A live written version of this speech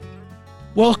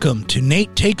Welcome to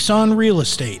Nate Takes on Real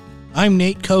Estate. I'm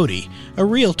Nate Cody, a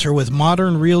realtor with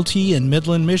Modern Realty in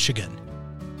Midland, Michigan.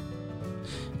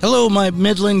 Hello, my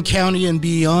Midland County and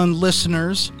beyond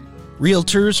listeners.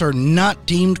 Realtors are not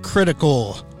deemed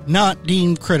critical.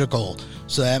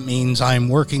 So that means I'm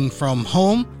working from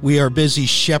home. We are busy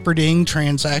shepherding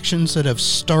transactions that have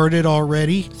started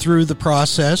already through the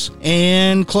process,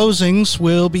 and closings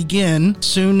will begin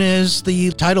soon as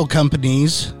the title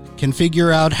companies can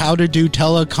figure out how to do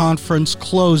teleconference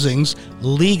closings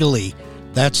legally.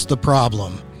 That's the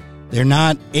problem. They're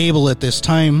not able at this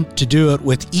time to do it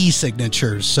with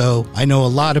e-signatures, so I know a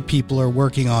lot of people are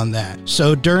working on that.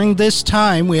 So during this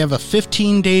time, we have a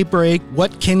 15-day break.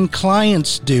 What can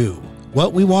clients do?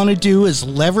 What we want to do is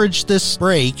leverage this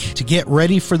break to get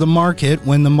ready for the market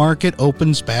when the market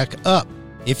opens back up.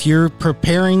 If you're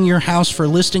preparing your house for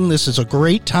listing, this is a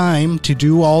great time to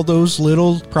do all those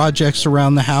little projects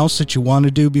around the house that you want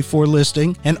to do before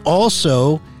listing, and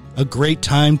also a great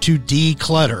time to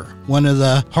declutter. One of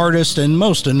the hardest and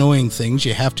most annoying things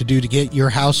you have to do to get your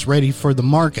house ready for the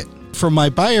market. For my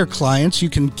buyer clients, you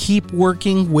can keep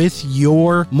working with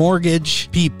your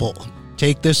mortgage people.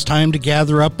 Take this time to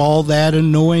gather up all that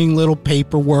annoying little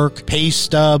paperwork, pay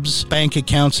stubs, bank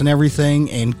accounts, and everything,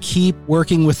 and keep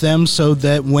working with them so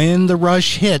that when the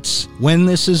rush hits, when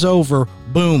this is over,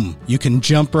 boom, you can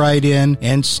jump right in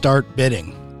and start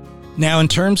bidding. Now, in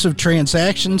terms of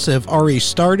transactions that have already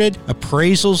started,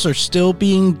 appraisals are still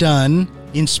being done.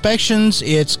 Inspections,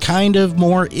 it's kind of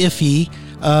more iffy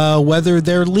whether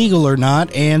they're legal or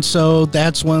not, and so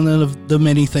that's one of the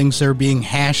many things that are being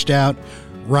hashed out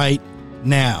right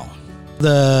now.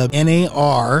 The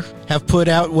NAR have put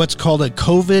out what's called a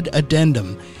COVID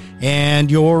addendum, and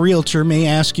your realtor may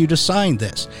ask you to sign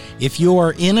this. If you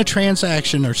are in a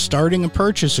transaction or starting a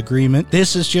purchase agreement,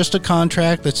 this is just a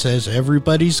contract that says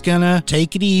everybody's gonna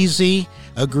take it easy,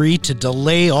 agree to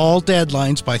delay all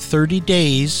deadlines by 30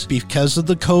 days because of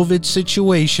the COVID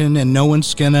situation, and no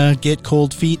one's gonna get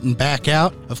cold feet and back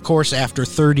out. Of course, after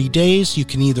 30 days, you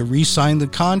can either re-sign the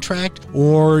contract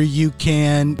or you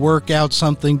can work out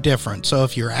something different. So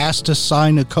if you're asked to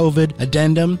sign a COVID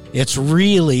addendum, it's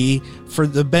really for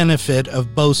the benefit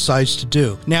of both sides to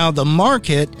do. Now, the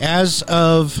market, as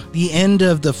of the end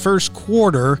of the first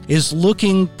quarter, is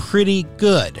looking pretty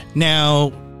good.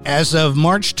 Now, as of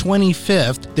March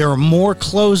 25th, there are more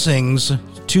closings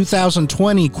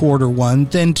 2020 quarter one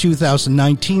than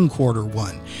 2019 quarter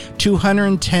one.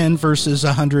 210 versus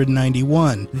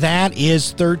 191. That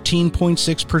is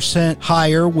 13.6%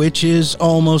 higher, which is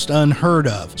almost unheard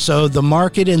of. So the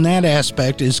market in that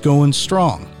aspect is going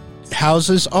strong.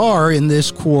 Houses are in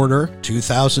this quarter,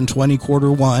 2020 quarter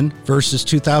one versus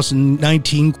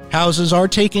 2019, houses are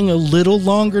taking a little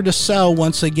longer to sell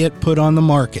once they get put on the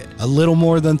market, a little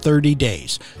more than 30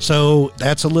 days. So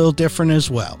that's a little different as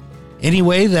well.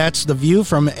 Anyway, that's the view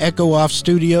from Echo Off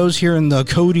Studios here in the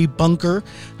Cody Bunker.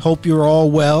 Hope you're all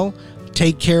well.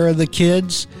 Take care of the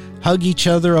kids, hug each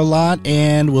other a lot,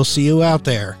 and we'll see you out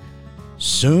there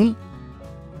soon.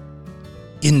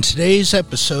 In today's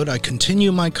episode, I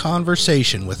continue my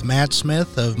conversation with Matt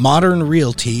Smith of Modern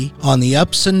Realty on the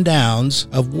ups and downs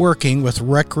of working with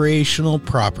recreational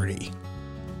property.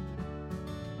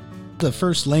 The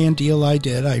first land deal I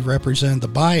did, I represented the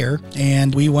buyer,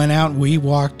 and we went out and we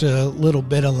walked a little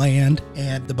bit of land,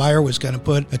 and the buyer was going to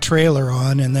put a trailer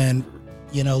on and then,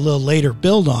 a little later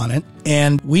build on it,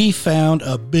 and we found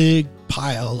a big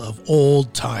pile of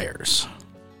old tires.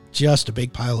 Just a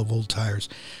big pile of old tires.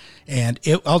 And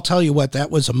I'll tell you what,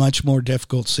 that was a much more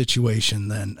difficult situation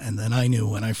than I knew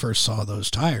when I first saw those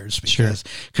tires, because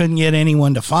couldn't get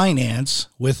anyone to finance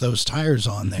with those tires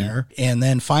on there. And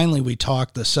then finally we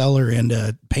talked the seller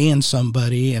into paying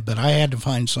somebody, but I had to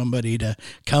find somebody to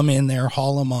come in there,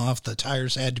 haul them off. The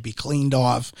tires had to be cleaned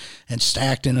off and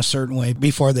stacked in a certain way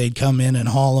before they'd come in and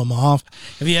haul them off.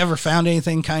 Have you ever found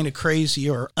anything kind of crazy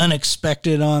or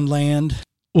unexpected on land?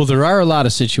 Well, there are a lot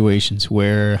of situations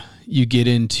where you get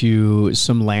into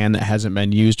some land that hasn't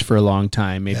been used for a long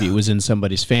time. Maybe it was in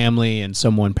somebody's family and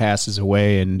someone passes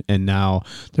away, and now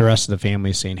the rest of the family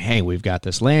is saying, hey, we've got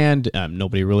this land.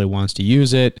 Nobody really wants to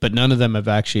use it, but none of them have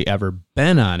actually ever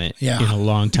been on it in a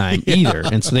long time either.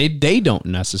 And so they don't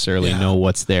necessarily know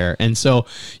what's there. And so,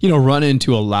 run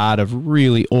into a lot of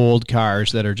really old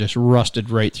cars that are just rusted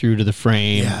right through to the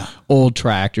frame, old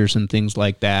tractors and things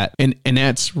like that. And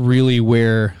that's really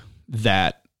where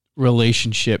that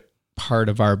relationship part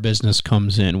of our business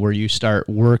comes in, where you start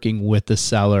working with the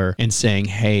seller and saying,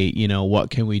 hey, you know, what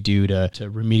can we do to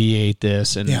remediate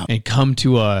this and come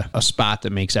to a spot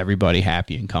that makes everybody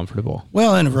happy and comfortable?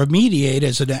 Well, and remediate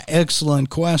is an excellent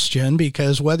question,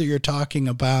 because whether you're talking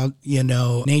about, you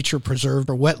know, nature preserve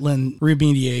or wetland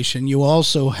remediation, you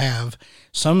also have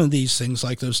some of these things,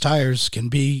 like those tires, can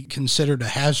be considered a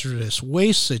hazardous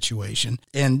waste situation.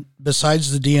 And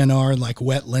besides the DNR, like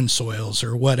wetland soils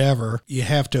or whatever, you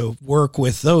have to work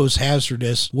with those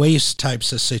hazardous waste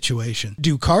types of situation.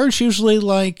 Do cars usually,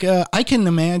 like, I can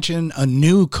imagine a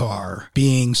new car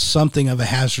being something of a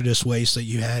hazardous waste that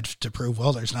you had to prove,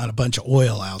 well, there's not a bunch of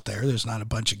oil out there, there's not a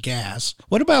bunch of gas.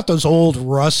 What about those old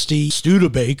rusty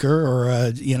Studebaker or,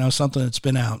 you know, something that's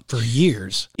been out for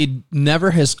years? It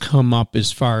never has come up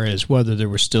as far as whether there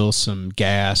was still some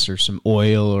gas or some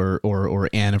oil or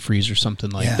antifreeze or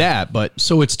something like that. But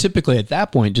so it's typically at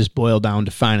that point just boiled down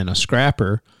to finding a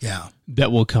scrapper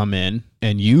that will come in.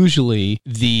 And usually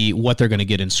what they're going to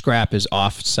get in scrap is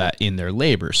offset in their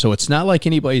labor. So it's not like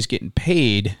anybody's getting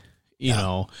paid, you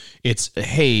know, it's,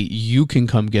 hey, you can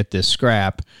come get this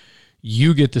scrap.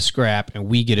 You get the scrap and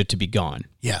we get it to be gone.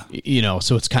 Yeah. You know,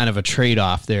 so it's kind of a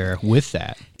trade-off there with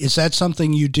that. Is that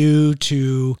something you do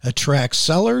to attract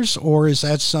sellers, or is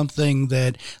that something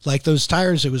that, like those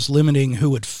tires, it was limiting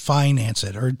who would finance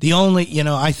it? Or the only, you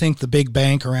know, I think the big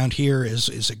bank around here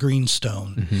is a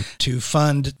Greenstone to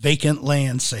fund vacant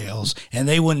land sales, and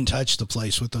they wouldn't touch the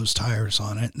place with those tires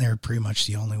on it, and they're pretty much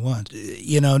the only ones.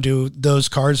 You know, do those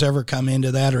cars ever come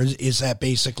into that, or is that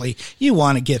basically, you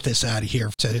want to get this out of here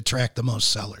to attract the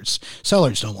most sellers?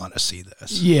 Sellers don't want to see this.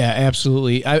 Yeah,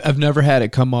 absolutely. I've never had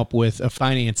it come up with a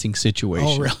financing situation.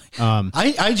 Oh, really?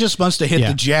 I just must have hit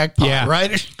the jackpot,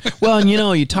 right? Well, and you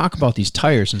know, you talk about these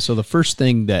tires, and so the first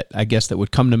thing that I guess that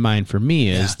would come to mind for me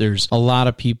is there's a lot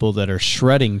of people that are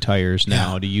shredding tires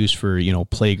now to use for, you know,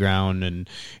 playground and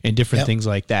different things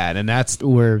like that. And that's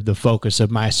where the focus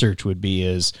of my search would be,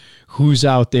 is who's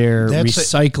out there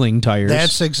recycling tires.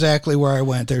 That's exactly where I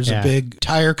went. There's a big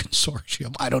tire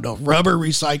consortium, I don't know, rubber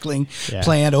recycling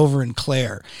plant over in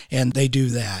Clare, and they do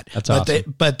that. That's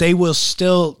awesome. But they will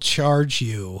still charge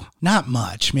you not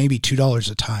much, maybe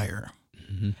 $2 a tire.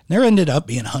 There ended up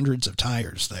being hundreds of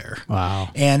tires there. Wow.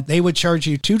 And they would charge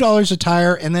you $2 a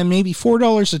tire and then maybe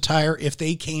 $4 a tire if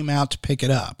they came out to pick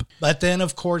it up. But then,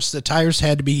 of course, the tires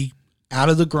had to be out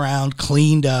of the ground,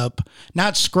 cleaned up,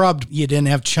 not scrubbed. You didn't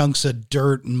have chunks of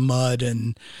dirt and mud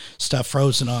and stuff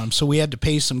frozen on them. So we had to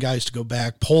pay some guys to go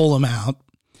back, pull them out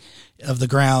of the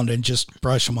ground and just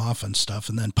brush them off and stuff,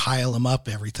 and then pile them up,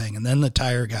 everything. And then the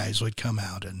tire guys would come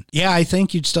out. And I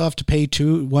think you'd still have to pay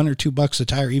 $1 or $2 a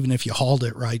tire, even if you hauled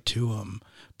it right to them.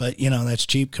 But, you know, that's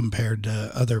cheap compared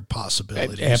to other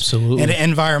possibilities. Absolutely. And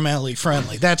environmentally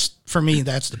friendly. That's, for me,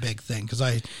 that's the big thing, because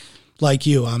like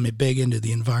you, I'm big into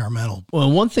the environmental.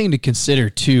 Well, one thing to consider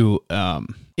too,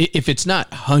 if it's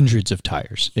not hundreds of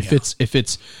tires, if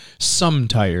it's some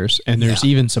tires, and there's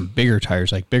even some bigger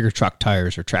tires, like bigger truck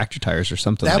tires or tractor tires or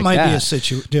something like that. That might be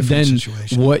a different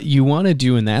situation. What you want to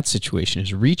do in that situation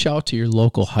is reach out to your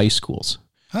local high schools.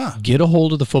 Get a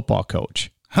hold of the football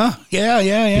coach.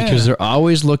 Yeah. Because they're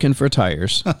always looking for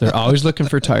tires. They're always looking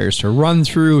for tires to run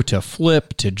through, to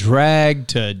flip, to drag,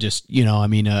 to just, you know, I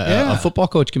mean, a football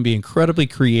coach can be incredibly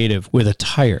creative with a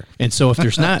tire. And so if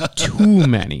there's not too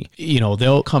many, you know,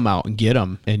 they'll come out and get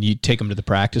them, and you take them to the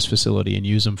practice facility and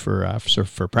use them for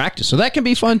practice. So that can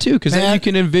be fun too, because then you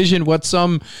can envision what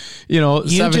some, you know,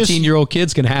 17-year-old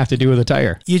kid's going to have to do with a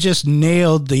tire. You just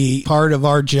nailed the part of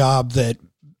our job that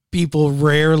people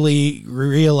rarely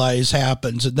realize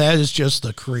happens, and that is just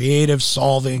the creative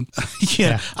solving.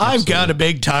 I've got a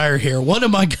big tire here. What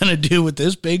am I going to do with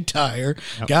this big tire?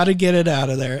 Got to get it out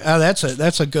of there.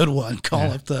 That's a good one.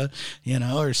 Call it the, you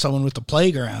know, or someone with the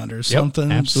playground or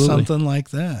something, something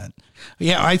like that.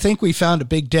 Yeah, I think we found a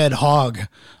big dead hog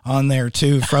on there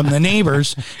too from the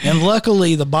neighbors, and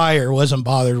luckily the buyer wasn't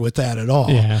bothered with that at all.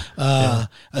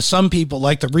 Some people,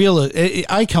 like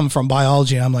I come from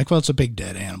biology, and I'm like, well, it's a big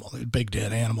dead animal. There's big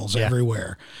dead animals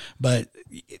everywhere, but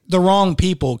the wrong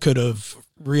people could have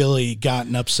really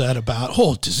gotten upset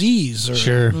about disease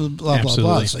or blah blah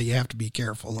blah. So you have to be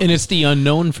careful, and it's the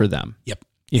unknown for them.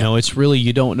 You know, it's really,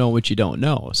 you don't know what you don't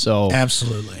know. So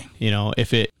absolutely, you know,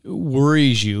 if it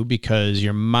worries you because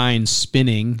your mind's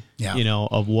spinning, you know,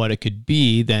 of what it could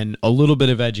be, then a little bit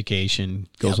of education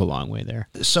goes a long way there.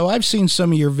 So I've seen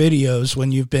some of your videos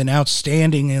when you've been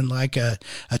outstanding in like a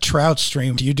trout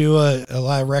stream. Do you do a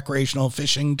lot of recreational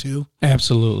fishing too?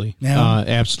 Absolutely.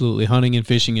 Absolutely. Hunting and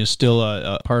fishing is still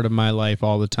a part of my life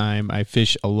all the time. I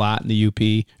fish a lot in the UP.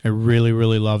 I really,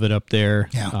 really love it up there.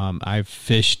 I've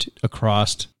fished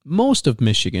across most of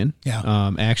Michigan.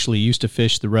 Yeah. Actually used to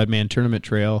fish the Redman Tournament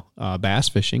Trail bass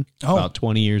fishing about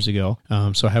 20 years ago.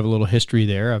 So I have a little history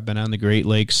there. I've been on the Great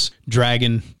Lakes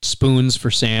dragging spoons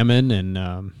for salmon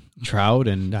and trout,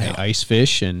 and I ice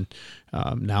fish, and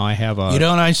now I have a... You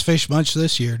don't ice fish much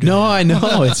this year, do you? No, I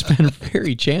know. It's been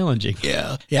very challenging.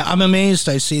 Yeah. I'm amazed.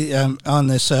 I see on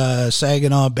this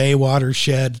Saginaw Bay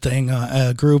Watershed thing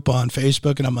group on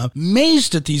Facebook, and I'm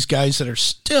amazed at these guys that are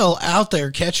still out there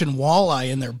catching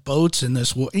walleye in their boats in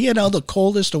this, the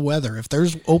coldest of weather. If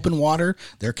there's open water,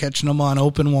 they're catching them on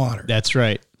open water. That's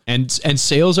right. And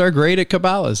sales are great at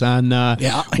Cabela's on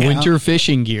winter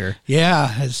fishing gear.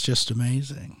 Yeah, it's just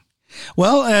amazing.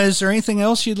 Well, is there anything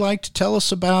else you'd like to tell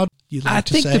us about? I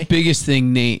think the biggest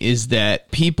thing, Nate, is that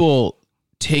people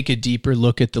take a deeper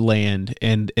look at the land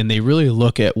and they really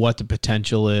look at what the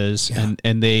potential is,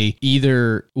 and they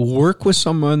either work with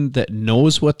someone that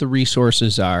knows what the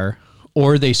resources are,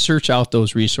 or they search out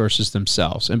those resources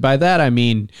themselves. And by that, I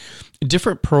mean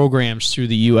different programs through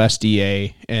the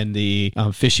USDA and the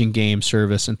Fish and Game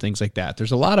Service and things like that.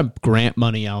 There's a lot of grant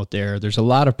money out there. There's a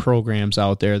lot of programs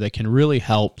out there that can really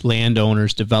help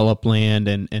landowners develop land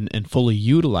and fully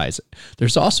utilize it.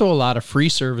 There's also a lot of free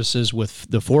services with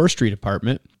the forestry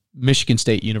department. Michigan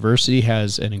State University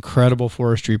has an incredible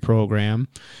forestry program.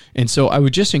 And so I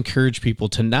would just encourage people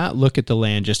to not look at the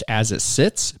land just as it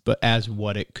sits, but as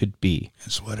what it could be.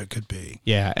 As what it could be.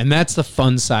 Yeah, and that's the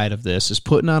fun side of this, is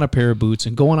putting on a pair of boots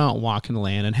and going out and walking the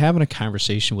land and having a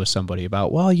conversation with somebody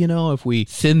about, well, if we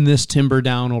thin this timber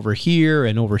down over here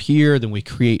and over here, then we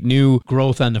create new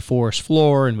growth on the forest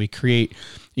floor, and we create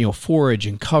forage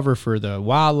and cover for the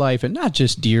wildlife, and not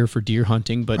just deer for deer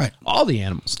hunting, but all the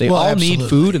animals. They all need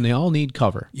food and they all need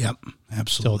cover. Yep,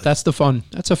 absolutely. So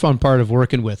that's a fun part of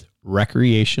working with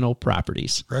recreational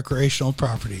properties. Recreational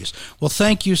properties. Well,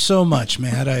 thank you so much,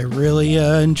 Matt. I really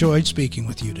enjoyed speaking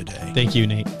with you today. Thank you,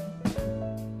 Nate.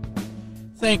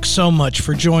 Thanks so much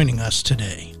for joining us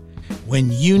today.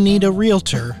 When you need a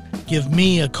realtor, give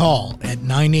me a call at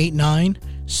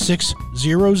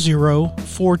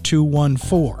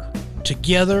 989-600-4214.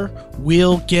 Together,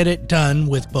 we'll get it done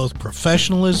with both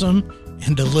professionalism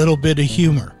and a little bit of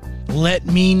humor. Let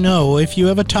me know if you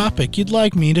have a topic you'd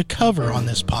like me to cover on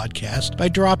this podcast by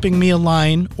dropping me a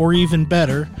line, or even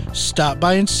better, stop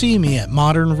by and see me at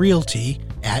Modern Realty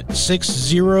at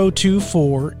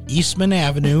 6024 Eastman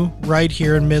Avenue, right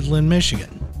here in Midland,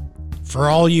 Michigan. For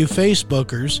all you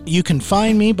Facebookers, you can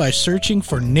find me by searching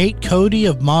for Nate Cody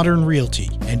of Modern Realty.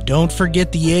 And don't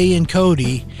forget the A in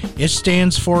Cody. It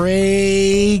stands for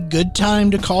a good time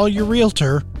to call your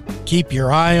realtor. Keep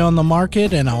your eye on the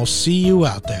market, and I'll see you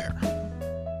out there.